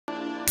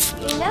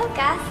You know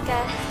Gasca.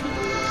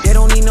 They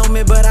don't need no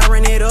me, but I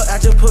run it up. I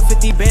just put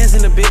 50 bands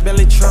in the big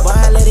belly truck. But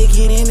I let it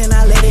get in and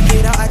I let it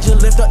get out. I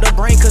just lift up the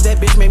brain cause that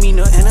bitch made me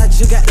nut. And I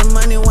just got the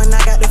money when I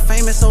got the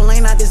fame. It's so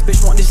lame, now this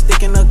bitch want this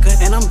stick in the gut.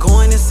 And I'm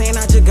going insane,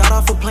 I just got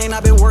off a plane.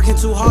 I've been working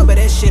too hard, but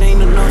that shit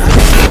ain't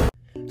enough.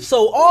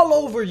 So all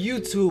over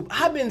YouTube,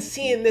 I've been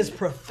seeing this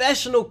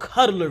professional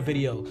cuddler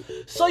video.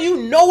 So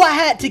you know I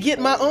had to get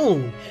my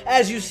own.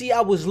 As you see,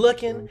 I was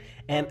looking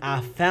and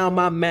I found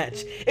my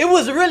match. It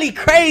was really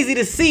crazy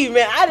to see,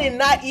 man. I did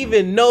not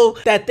even know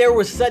that there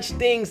were such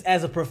things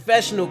as a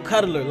professional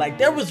cuddler. Like,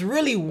 there was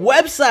really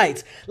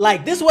websites.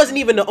 Like, this wasn't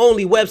even the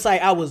only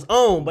website I was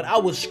on, but I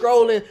was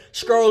scrolling,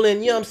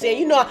 you know what I'm saying?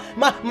 You know,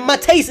 my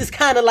taste is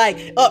kind of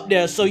like up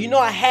there, so you know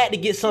I had to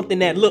get something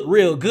that looked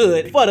real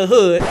good for the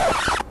hood.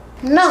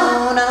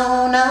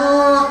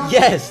 No.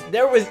 Yes,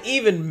 there was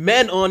even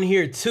men on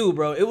here too,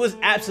 bro. It was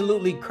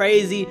absolutely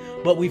crazy,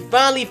 but we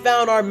finally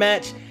found our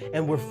match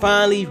and we're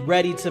finally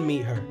ready to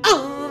meet her.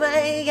 Oh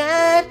my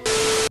God.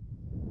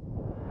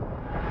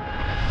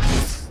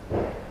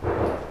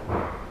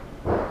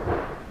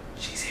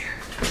 She's here.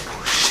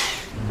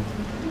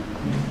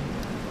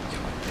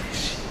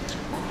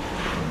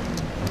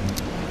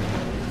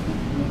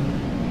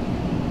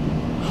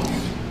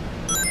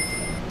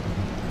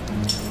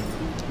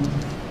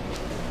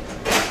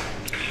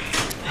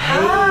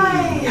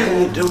 How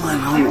you doing?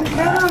 I'm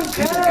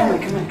good.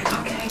 Come in.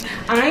 Okay.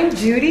 I'm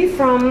Judy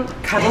from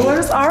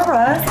Cuddlers R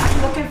Us.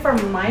 I'm looking for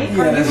Mike.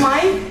 Are you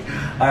Mike?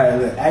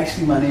 Alright, look,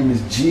 actually my name is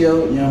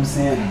Gio, you know what I'm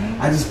saying?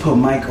 I just put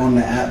Mike on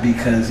the app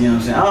because, you know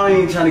what I'm saying, I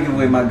ain't trying to give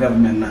away my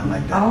government, nothing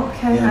like that.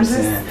 Okay, you know what I'm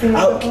saying?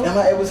 Am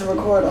I able to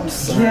record? I'm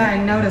sorry. Yeah,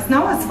 I noticed.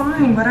 No, it's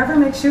fine. Whatever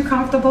makes you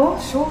comfortable,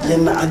 sure. Yeah,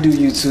 nah, I do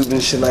YouTube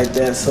and shit like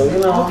that, so you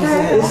know what I'm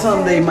saying? It's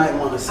something they might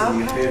want to see,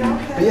 you feel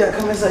me? But yeah,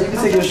 come inside, you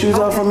can take your shoes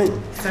off from me?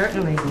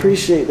 Certainly.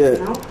 Appreciate that.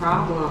 No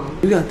problem.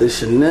 You got the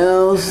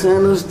Chanel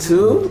sandals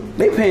too?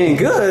 They paying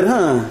good,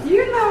 huh?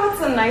 You know,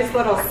 it's a nice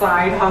little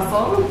side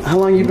hustle. How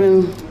long you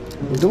been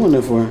doing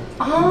it for?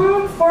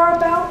 For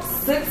about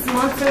 6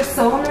 months or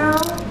so now.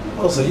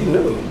 Oh, so you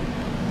knew?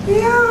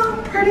 Yeah,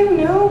 I'm pretty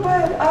new,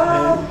 but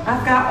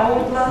I've got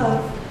old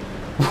love.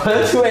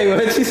 What? Wait,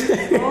 what you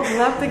say? Old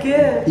love to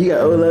give. You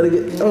got old love to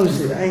give? Oh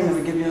shit, I ain't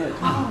gonna give you that.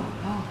 Oh.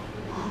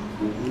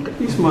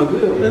 You smell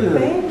good. What is it?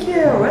 Thank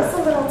you. It's a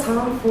little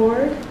Tom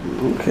Ford.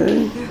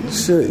 Okay.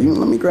 Shit,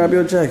 let me grab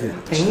your jacket.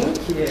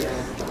 Thank you.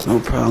 No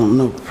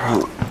problem.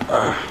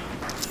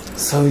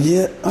 So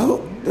yeah,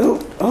 oh,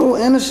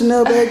 and a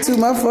Chanel bag too,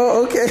 my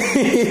fault,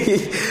 okay.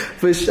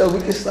 For sure,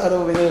 we can start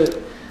over here.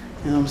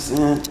 You know what I'm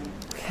saying?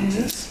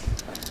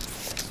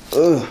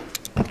 Okay.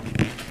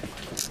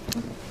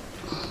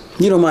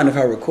 You don't mind if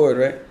I record,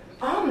 right?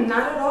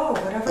 Not at all.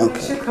 Whatever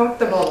makes you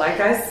comfortable, like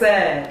I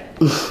said.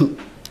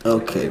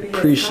 Okay,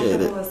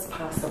 appreciate it. As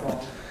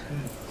possible.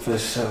 For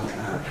sure,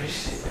 I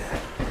appreciate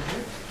that.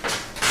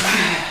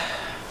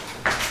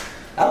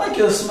 I like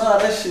your smile,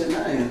 that shit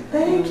nice.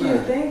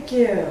 Thank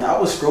you. I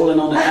was scrolling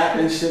on the app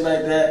and shit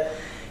like that.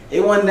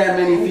 It wasn't that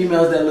many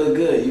females that look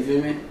good, you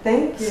feel me?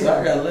 Thank you. So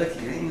I got lucky,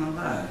 I ain't gonna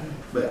lie.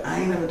 But I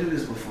ain't never do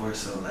this before,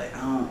 so like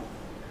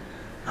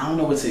I don't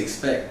know what to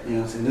expect, you know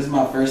what I'm saying? This is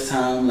my first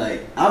time,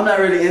 like, I'm not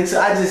really into,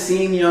 I just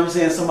seen, you know what I'm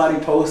saying, somebody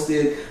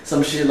posted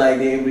some shit like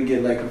they able to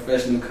get like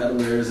professional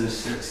cuddlers and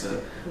shit,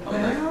 so I was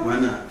like, why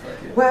not?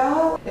 Fuck it.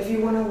 Well, if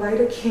you want to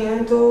light a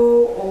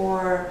candle,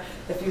 or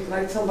if you'd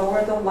like to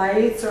lower the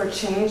lights or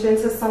change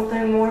into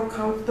something more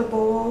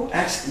comfortable.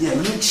 Actually, yeah,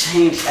 let me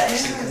change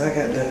actually, because I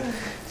got the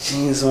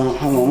jeans on.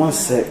 Hold on one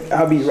sec,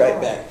 I'll be right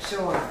back.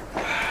 Sure.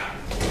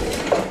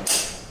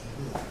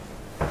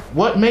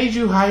 What made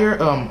you hire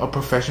a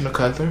professional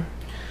cuddler?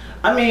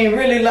 I mean,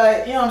 really,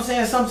 like, you know what I'm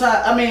saying?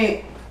 Sometimes, I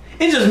mean,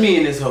 it's just me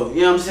and this hoe,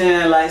 you know what I'm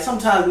saying? Like,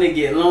 sometimes they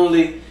get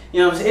lonely, you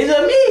know what I'm saying? It's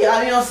just me, you know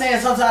what I'm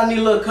saying? Sometimes I need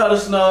a little cuddle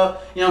snug,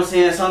 you know what I'm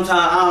saying? Sometimes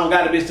I don't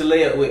got a bitch to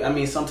lay up with. I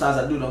mean, sometimes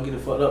I don't get it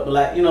fucked up, but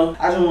like, you know,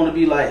 I just want to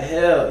be like,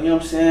 hell, you know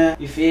what I'm saying?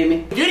 You feel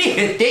me? Judy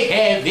is thick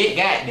ass bitch,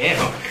 goddamn.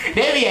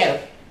 That be had a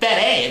fat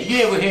ass.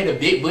 You ever heard of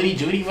Big Booty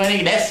Judy, my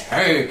nigga? That's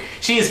her.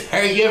 She's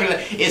her. You ever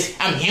like,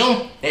 I'm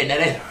him?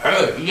 That's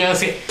her. You know what I'm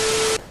saying?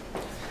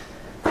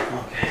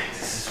 Okay,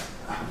 this is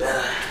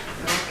better.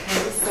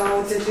 Okay,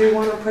 so did you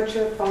want to put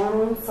your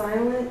phone on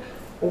silent?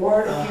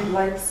 Or if you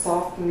like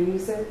soft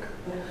music,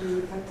 whatever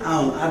you'd like to do.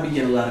 I be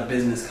getting a lot of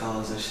business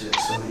calls and shit,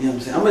 so, you know what I'm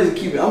saying? I'm gonna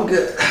keep it, I'm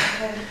good.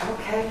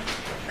 Okay,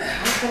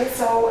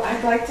 so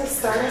I'd like to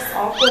start us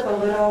off with a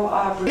little,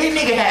 This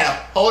nigga had a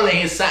hole in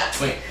his sock,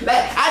 twin.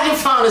 Like, I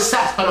just found the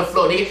socks on the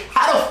floor, nigga.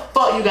 How the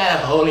fuck you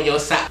got a hole in your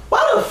sock?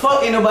 Why the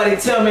fuck ain't nobody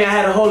tell me I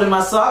had a hole in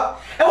my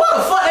sock? And why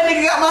the fuck that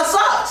nigga got my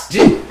socks?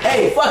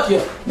 Hey, fuck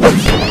you.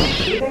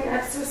 breathing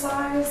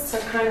exercise to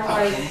kind of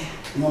like...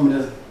 You want me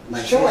to...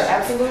 Like, sure,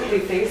 absolutely,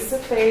 face to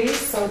face,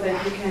 so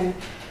that you can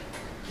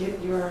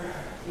get your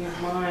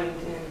mind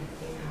in,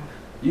 you know.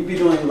 You be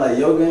doing like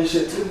yoga and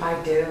shit too? I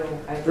do.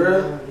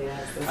 Girl?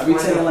 Yes. I be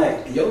taking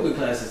like yoga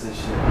classes and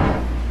shit.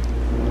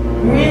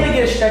 You need to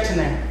get a stretch in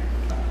there.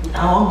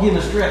 Oh, I'm getting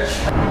a stretch.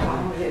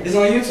 It's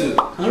on YouTube.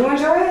 Huh? You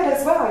enjoy it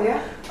as well,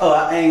 yeah? Oh,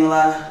 I ain't gonna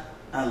lie.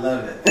 I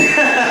love it. You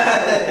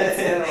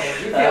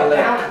feel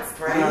balanced,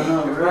 right?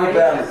 Real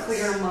balanced. A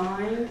clear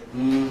mind.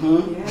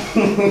 Mm-hmm. Yeah.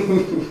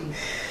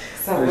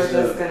 So For we're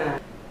sure. just gonna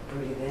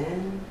breathe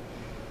in,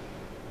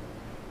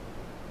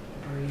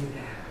 breathe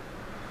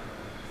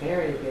out.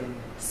 Very good.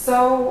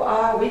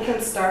 So we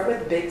can start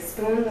with big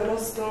spoon, little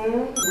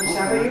spoon,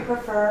 whichever you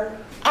prefer.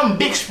 I'm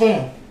big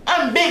spoon.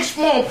 I'm big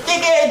spoon.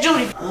 Thick ass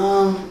Judy.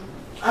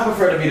 I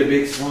prefer to be the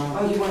big spoon.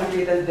 Oh, you want to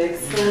be the big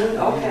spoon?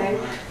 Okay.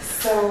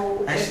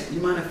 So. Actually,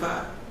 you mind if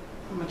I'm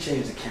gonna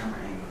change the camera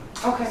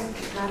angle? Okay.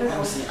 Not at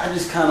all. I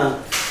just kind of,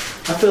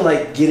 I feel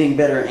like getting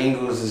better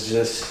angles is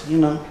just, you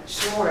know.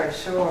 Sure,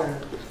 sure.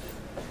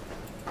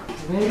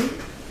 Ready?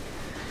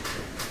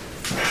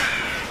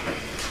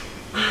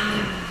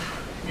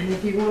 And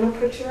if you want to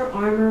put your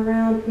arm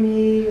around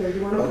me, or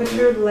you want to put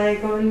your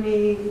leg on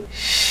me.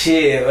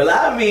 Shit, well,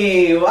 I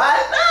mean, why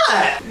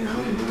not?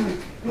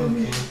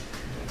 Okay.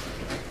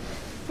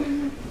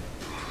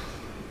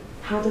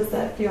 How does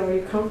that feel? Are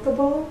you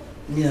comfortable?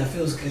 Yeah, it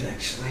feels good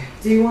actually.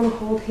 Do you want to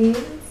hold hands?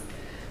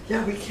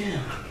 Yeah, we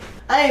can.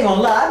 I ain't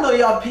gonna lie, I know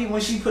y'all peep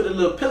when she put the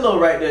little pillow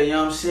right there, you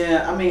know what I'm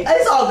saying? I mean,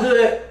 it's all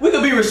good. We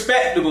could be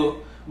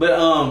respectable, but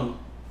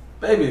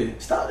baby,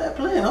 stop that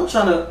playing. I'm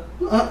trying to.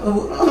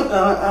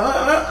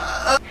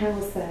 How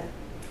was that?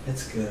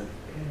 It's good.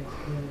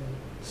 Good.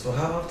 So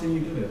how often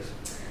you do this?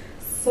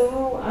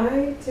 So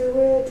I do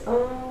it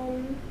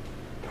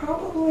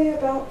probably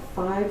about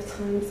 5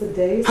 times a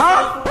day.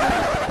 Huh?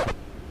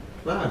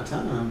 5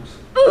 times?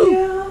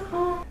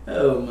 Yeah.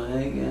 Oh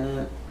my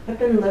god. I've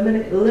been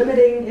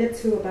limiting it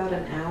to about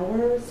an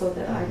hour so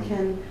that I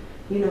can,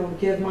 you know,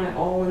 give my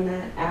all in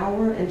that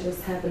hour and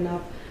just have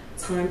enough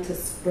time to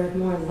spread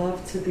more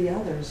love to the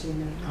others, you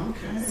know.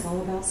 Okay. It's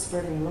all about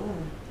spreading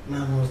love.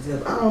 Nah, most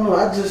definitely. I don't know.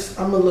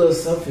 I'm a little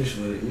selfish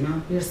with it, you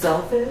know. You're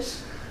selfish?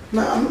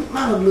 No, I'm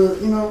not a little,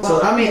 you know.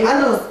 So I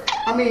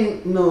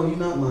mean, no, you're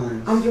not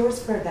mine. I'm yours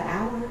for the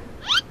hour.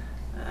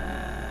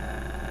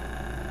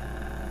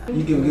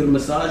 You give good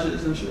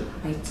massages and shit.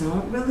 I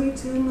don't really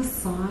do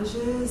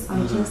massages.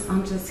 I'm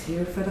just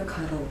here for the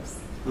cuddles.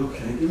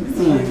 Okay, give me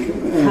one.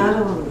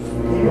 Come on.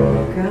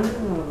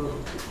 Cuddles.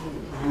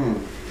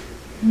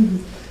 There we go.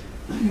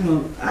 You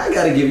know, I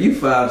gotta give you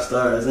 5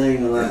 stars. I ain't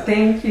gonna lie.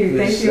 Thank you.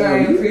 Thank you. I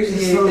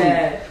appreciate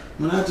that.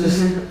 When I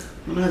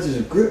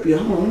just grip you,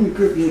 hold on, let me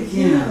grip you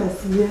again.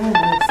 Yes, yes.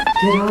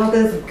 Get all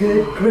this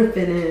good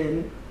gripping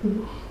in.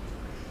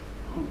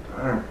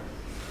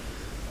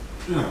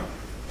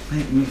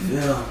 Make me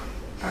feel.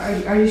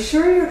 Are you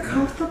sure you're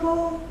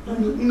comfortable?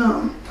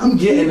 No, I'm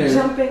getting there.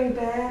 Jumping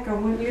back. I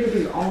want you to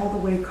be all the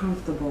way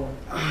comfortable.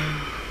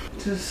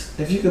 Just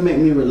if you can make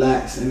me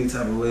relax any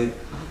type of way.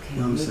 Okay. You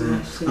know what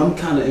I'm saying? I'm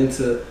kind of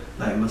into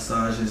like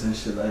massages and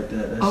shit like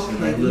that. That Okay, shit,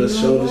 like little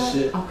shoulder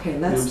shit. Okay, You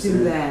know let's what I'm do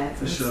saying? that.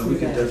 For Let's sure, do we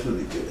can that.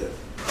 definitely do that.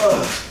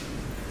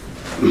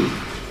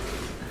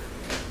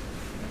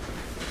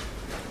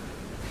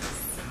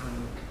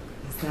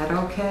 Is that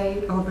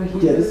okay over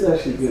here? Yeah, this is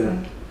actually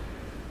good.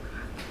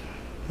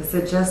 Is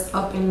it just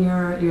up in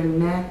your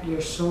neck,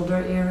 your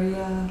shoulder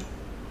area,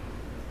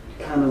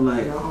 Kind of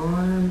like your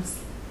arms?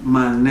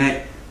 my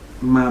neck,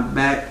 my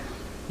back,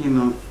 you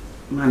know,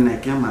 my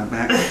neck and my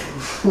back.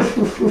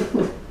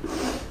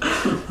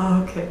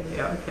 Okay,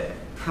 okay.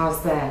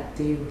 How's that?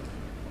 Do you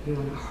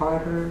want it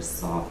harder,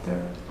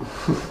 softer?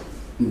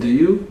 Do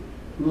you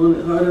want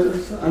it harder?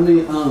 I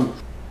mean,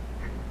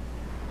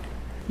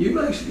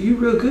 you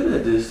real good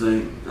at this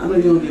thing. I know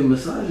you don't give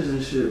massages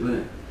and shit,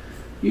 but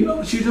you know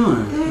what you're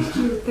doing. Thank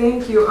you,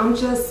 thank you. I'm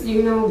just,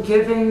 you know,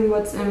 giving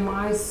what's in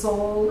my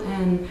soul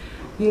and,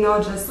 you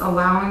know, just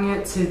allowing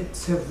it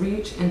to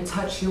reach and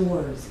touch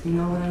yours. You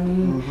know what I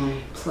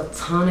mean?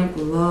 Platonic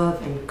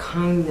love and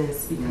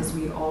kindness because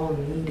we all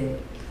need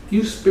it.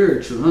 You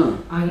spiritual, huh?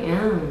 I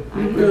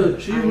am.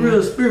 She's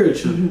real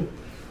spiritual.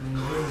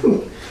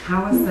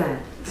 How is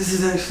that? This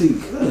is actually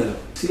good.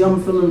 See,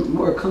 I'm feeling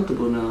more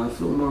comfortable now. I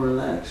feel more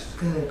relaxed.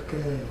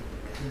 Good.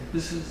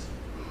 This is.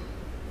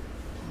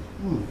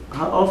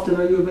 How often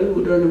are you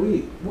available during the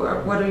week?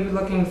 What are you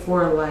looking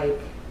for? Like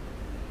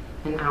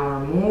an hour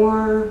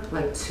more?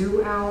 Like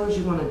 2 hours?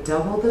 You want to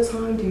double the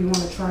time? Do you want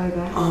to try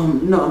that?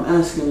 No, I'm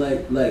asking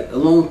like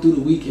along through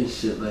the week and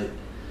shit. Like,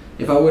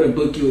 if I were to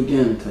book you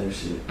again, type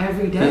shit.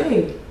 Every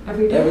day.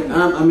 Every day.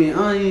 I mean,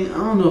 I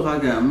don't know if I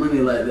got money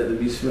like that to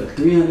be spent.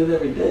 300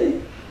 every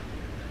day.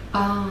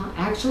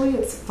 Actually,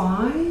 it's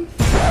 5.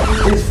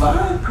 It's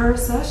 5 per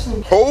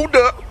session. Hold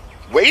up.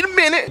 Wait a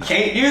minute.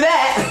 Can't do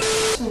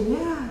that.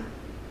 Yeah,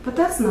 but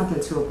that's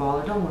nothing to a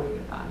baller. Don't worry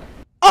about it.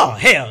 Oh,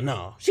 hell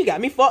no. She got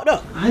me fucked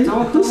up.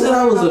 Who said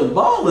I was a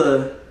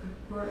baller?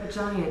 We're a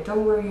giant.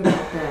 Don't worry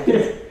about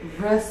that.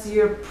 Rest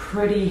your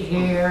pretty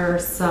hair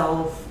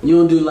self. You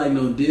don't do like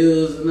no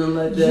deals or nothing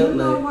like that? You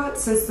know what?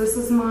 Since this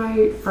is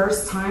my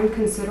first time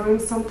considering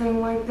something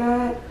like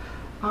that,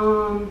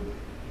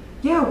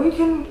 yeah, we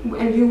can,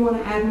 and you want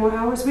to add more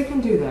hours, we can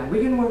do that.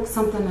 We can work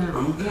something out.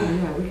 Okay.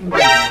 Yeah, we can do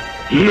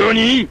that.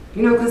 Nani?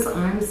 You know, because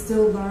I'm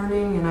still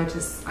learning and I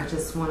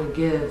just want to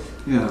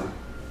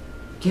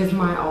give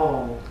my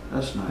all.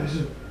 That's nice.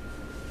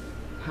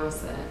 How's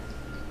that?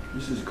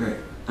 This is great.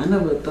 I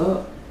never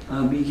thought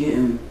I'd be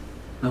getting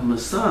a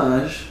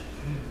massage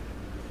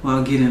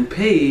while getting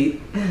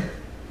paid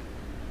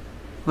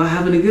while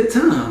having a good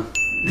time.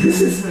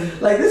 This is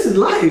life,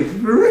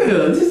 for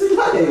real. This is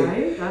life.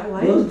 Right? I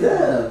like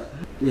that.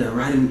 Yeah,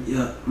 writing,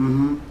 yeah,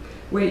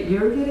 Wait,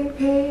 you're getting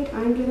paid?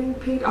 I'm getting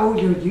paid? Oh,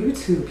 your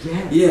YouTube,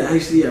 yes. Yeah,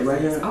 actually, yeah,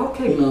 right here.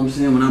 Okay. You know what I'm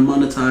saying? When I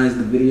monetize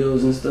the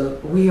videos and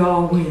stuff. We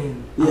all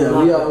win. Yeah,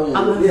 we all win. I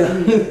love yeah.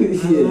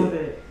 it. I love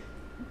it.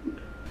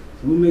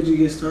 What made you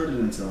get started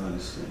into all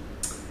this shit?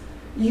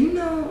 You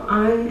know,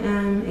 I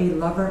am a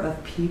lover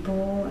of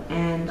people,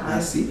 and I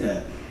see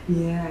that.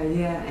 Yeah,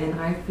 and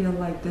I feel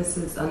like this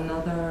is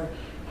another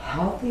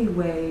healthy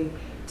way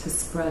to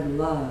spread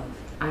love.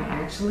 I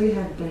actually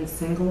have been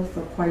single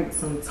for quite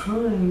some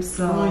time,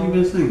 so... How long you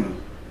been single?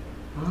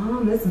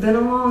 It's been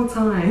a long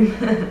time.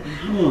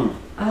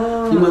 How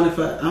long? You mind if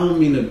I don't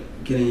mean to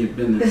get in your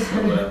business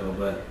or whatever,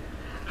 but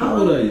how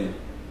old are you?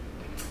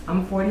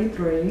 I'm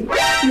 43.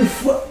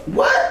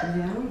 What?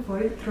 Yeah, I'm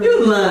 43.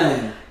 You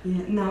lying?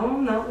 Yeah, no,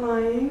 I'm not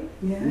lying.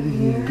 Yeah.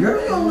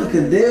 Girl, you don't look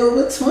a day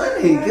over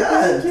 20.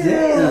 God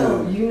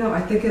damn. You know,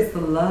 I think it's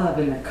the love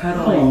and the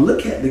cuddling. Hold on,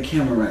 look at the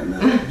camera right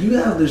now. You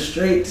have the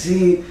straight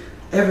teeth,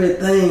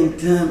 everything.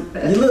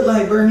 You look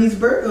like Bernice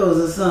Burgos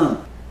or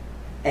something.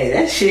 Hey,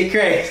 that shit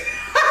crazy.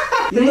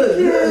 You look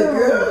good,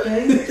 girl.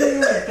 Thank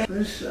you.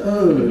 For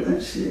sure.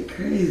 That shit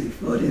crazy.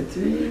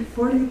 43?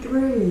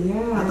 43,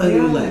 yeah. I thought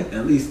you were like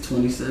at least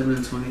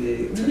 27,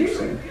 28.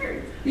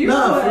 You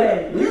Nah,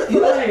 play. You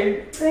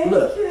play. Thank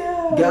Look, you.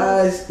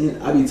 Guys,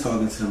 I be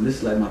talking to them. This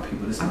is like my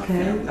people. This is my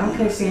family.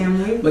 Okay,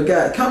 family. But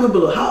guys, comment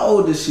below. How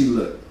old does she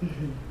look?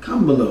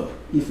 Comment below.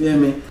 You feel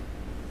me?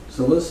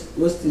 So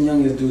what's the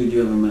youngest dude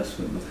you ever messed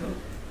with, Nicole?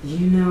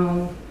 You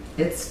know,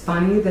 it's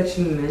funny that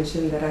you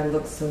mentioned that I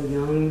look so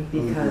young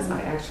because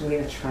I actually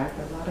attract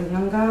a lot of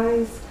young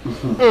guys.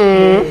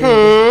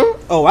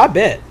 Oh, I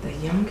bet. The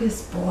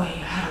youngest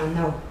boy, I don't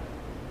know,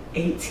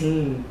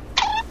 18.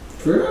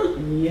 For real?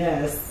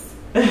 Yes.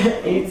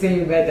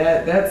 18, but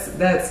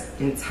that's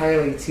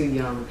entirely too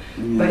young.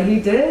 Yeah. But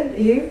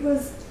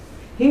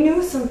he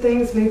knew some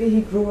things. Maybe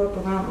he grew up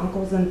around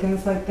uncles and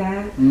things like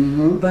that.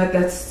 But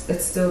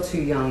it's still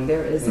too young.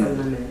 There is a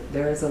limit.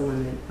 There is a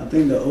limit. I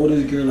think the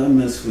oldest girl I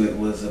messed with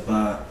was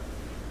about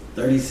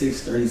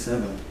 36,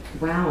 37.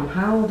 Wow. And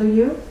how old are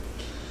you?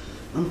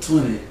 I'm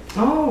 20.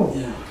 Oh.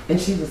 Yeah.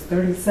 And she was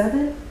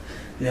 37?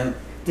 Yeah.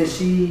 Did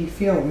she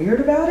feel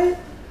weird about it?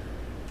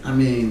 I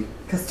mean,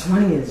 because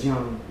 20 is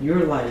young.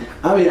 You're like...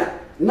 I mean,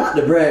 not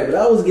to brag, but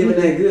I was giving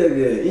that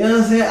good. You know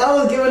what I'm saying? I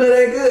was giving her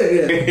that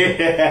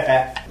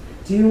good.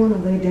 Do you want to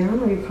lay down?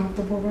 Are you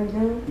comfortable right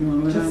now? You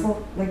want to lay Just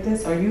down? like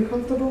this? Are you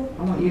comfortable?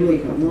 I want you to be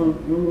comfortable.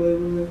 You want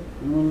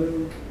to lay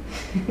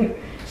with me?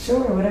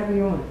 Sure, whatever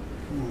you want.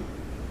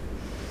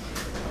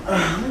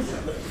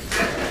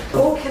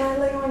 Oh, can I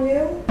lay on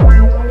you? Do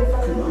you mind if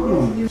I lay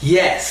on you?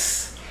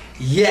 Yes.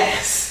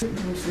 Yes. You know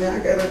what I'm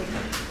saying?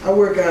 I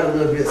work out a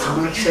little bit, so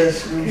my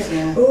chest, you know what I'm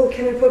saying? Oh,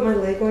 can I put my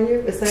leg on you?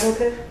 Is that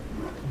okay?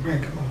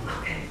 Right, come on.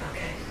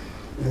 Okay.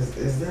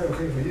 Is that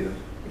okay for you?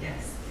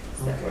 Yes.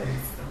 Okay.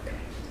 Okay.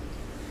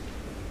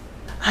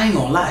 I ain't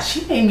gonna lie,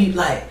 she made me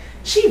like,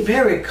 she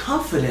very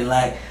confident.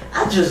 Like,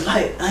 I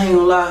ain't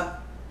gonna lie.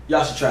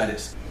 Y'all should try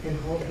this. And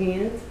hold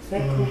hands. Is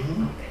that cool?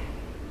 Okay.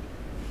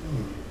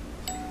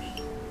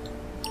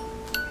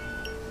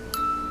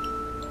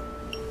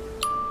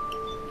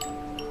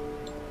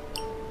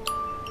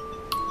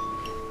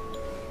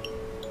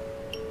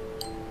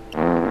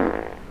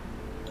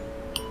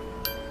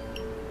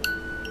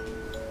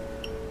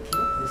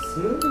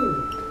 Smooth.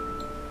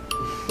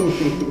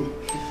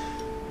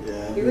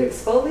 Yeah. You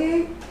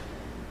exfoliate?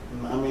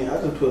 I mean,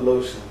 I just put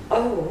lotion.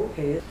 Oh,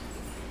 okay. You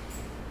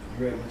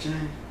ready my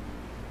chain?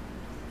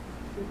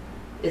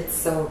 It's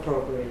so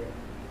appropriate.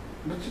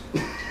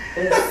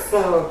 It's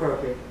so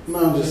appropriate.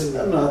 No,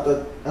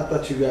 I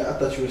thought you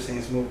were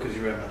saying smooth because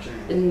you read my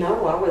chain.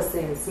 No, I was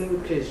saying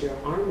smooth because your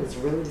arm is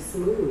really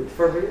smooth,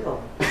 for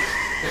real.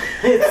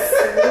 It's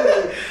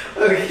smooth.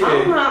 Okay.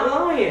 I'm not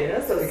lying.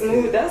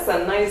 That's a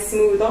nice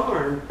smooth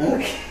arm.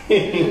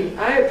 Okay.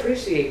 I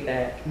appreciate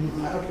that.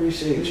 I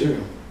appreciate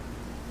you.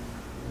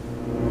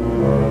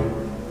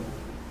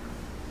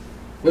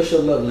 What's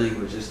your love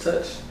language? Is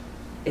touch?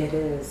 It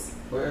is.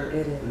 Where?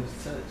 It is.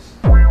 It's touch.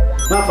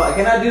 My fault.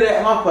 Can I do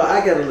that? My fault.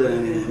 I got a little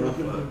in there. My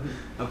fault.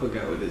 I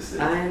forgot what this is.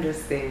 I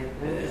understand.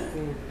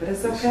 But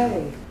it's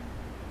okay.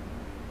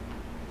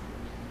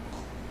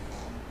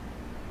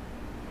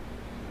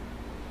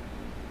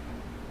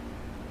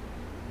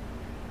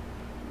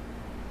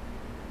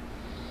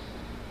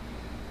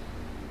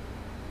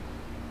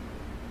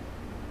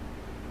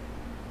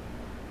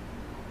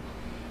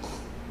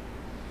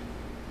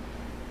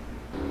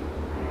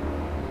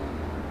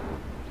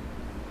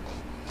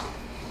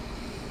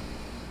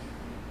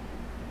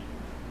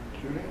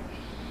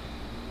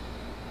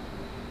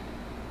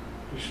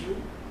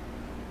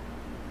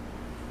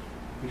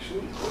 You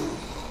sure?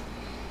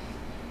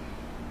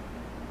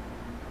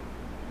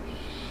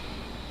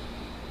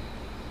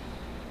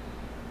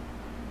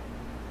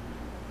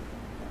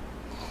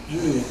 You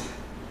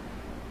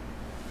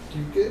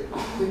good?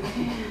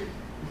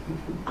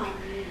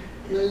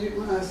 No, you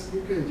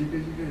good. You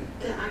good.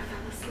 Then I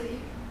fell asleep.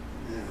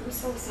 Yeah. I'm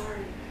so sorry.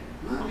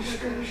 No, Oh my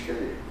gosh.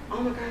 Oh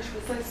my gosh,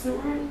 was I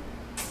snoring?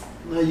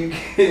 No, you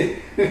good.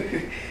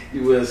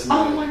 You was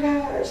snoring. Oh my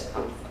gosh.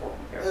 I'm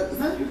so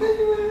No, you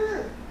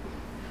good.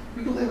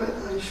 We can lay back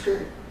down. You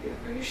straight.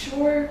 Are you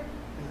sure?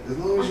 As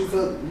long as you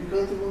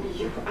comfortable.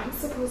 I'm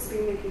supposed to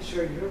be making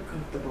sure you're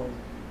comfortable.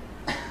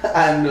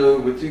 I know,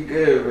 but you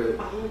good,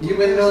 bro. Oh, You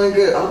been doing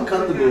good. I'm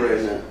comfortable gosh.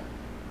 right now.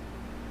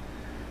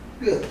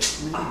 Good.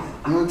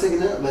 You want to take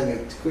a nap, like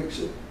a quick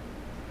shit?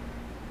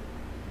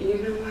 You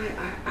know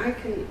what? I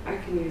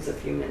can use a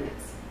few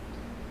minutes.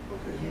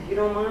 Okay. Yeah, you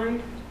don't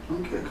mind?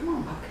 Okay, come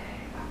on.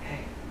 Okay.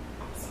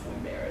 I'm so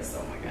embarrassed.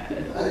 Oh my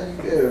god. Oh, you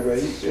good, bro.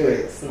 You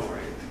good.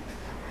 Snoring.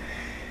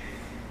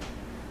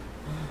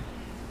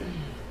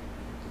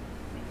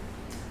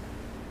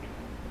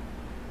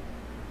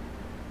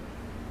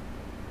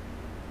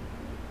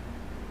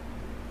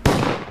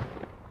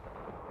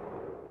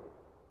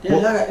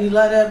 Yeah, you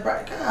like that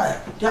bright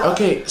guy.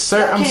 Okay,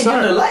 sir, I'm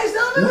sorry. The lights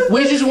down there?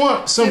 We just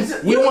want some.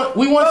 We want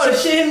Bro, some.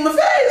 shit in my face.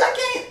 I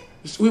can't.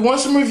 We want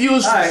some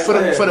reviews All right, for go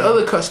the ahead, for the bro.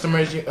 other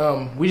customers.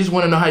 We just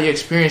want to know how your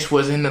experience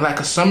was in like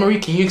a summary.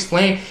 Can you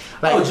explain?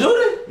 Like, Oh,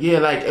 Judy? Yeah,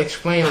 like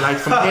explain like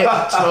from head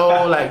to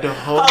toe, like the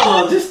whole.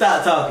 Hold on, just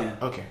stop talking.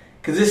 Okay.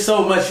 Cause there's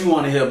so much you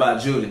want to hear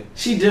about Judy.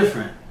 She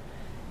different.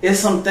 It's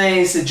some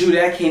things to Judy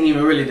I can't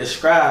even really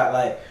describe.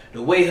 Like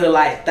the way her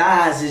like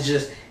thighs is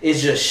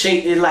just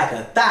shaped it like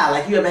a thigh.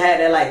 Like you ever had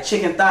that like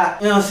chicken thigh?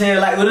 You know what I'm saying?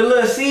 Like with a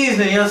little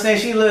seasoning. You know what I'm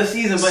saying? She a little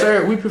seasoned, but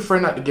Sir, we prefer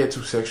not to get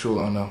too sexual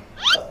on them.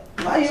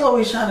 why you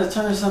always trying to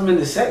turn something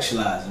into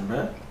sexualizing,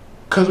 bro?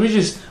 Cause we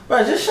just.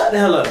 Bro, just shut the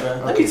hell up,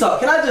 bro. Let me talk.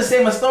 Can I just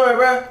say my story,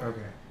 bro?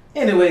 Okay.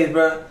 Anyways,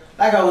 bro,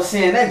 like I was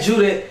saying, that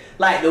Judy,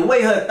 like the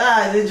way her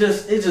thighs, it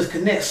just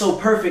connects so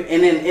perfect,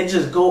 and then it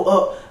just go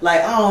up.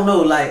 Like I don't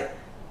know, like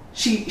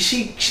she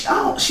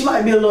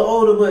might be a little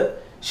older,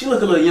 but she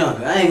look a little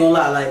younger. I ain't gonna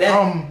lie like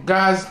that.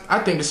 Guys, I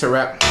think it's a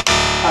wrap.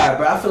 All right,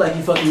 bro. I feel like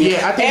you fucking me.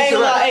 Yeah, I think it's a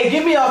gonna wrap. lie. Hey,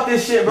 get me off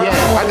this shit, bro.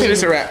 Yeah, I think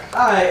it's a wrap.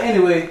 All right.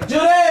 Anyway,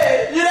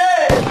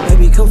 Judy.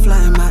 Baby, come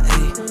fly in my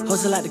A.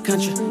 Hustle out the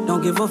country,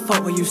 don't give a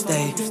fuck where you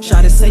stay.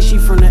 Shawty say she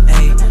from the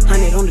A.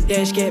 100 on the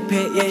dash, cat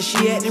pet, yeah,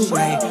 she actin'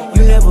 brave.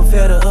 You never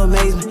felt the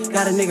amazement.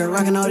 Got a nigga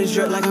rockin' all this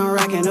drip like I'm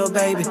rockin' a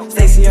baby.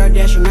 Stacey R.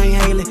 Dash, her name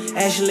Haley.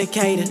 Ashley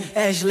Caden.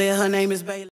 Ashley, her name is Bailey.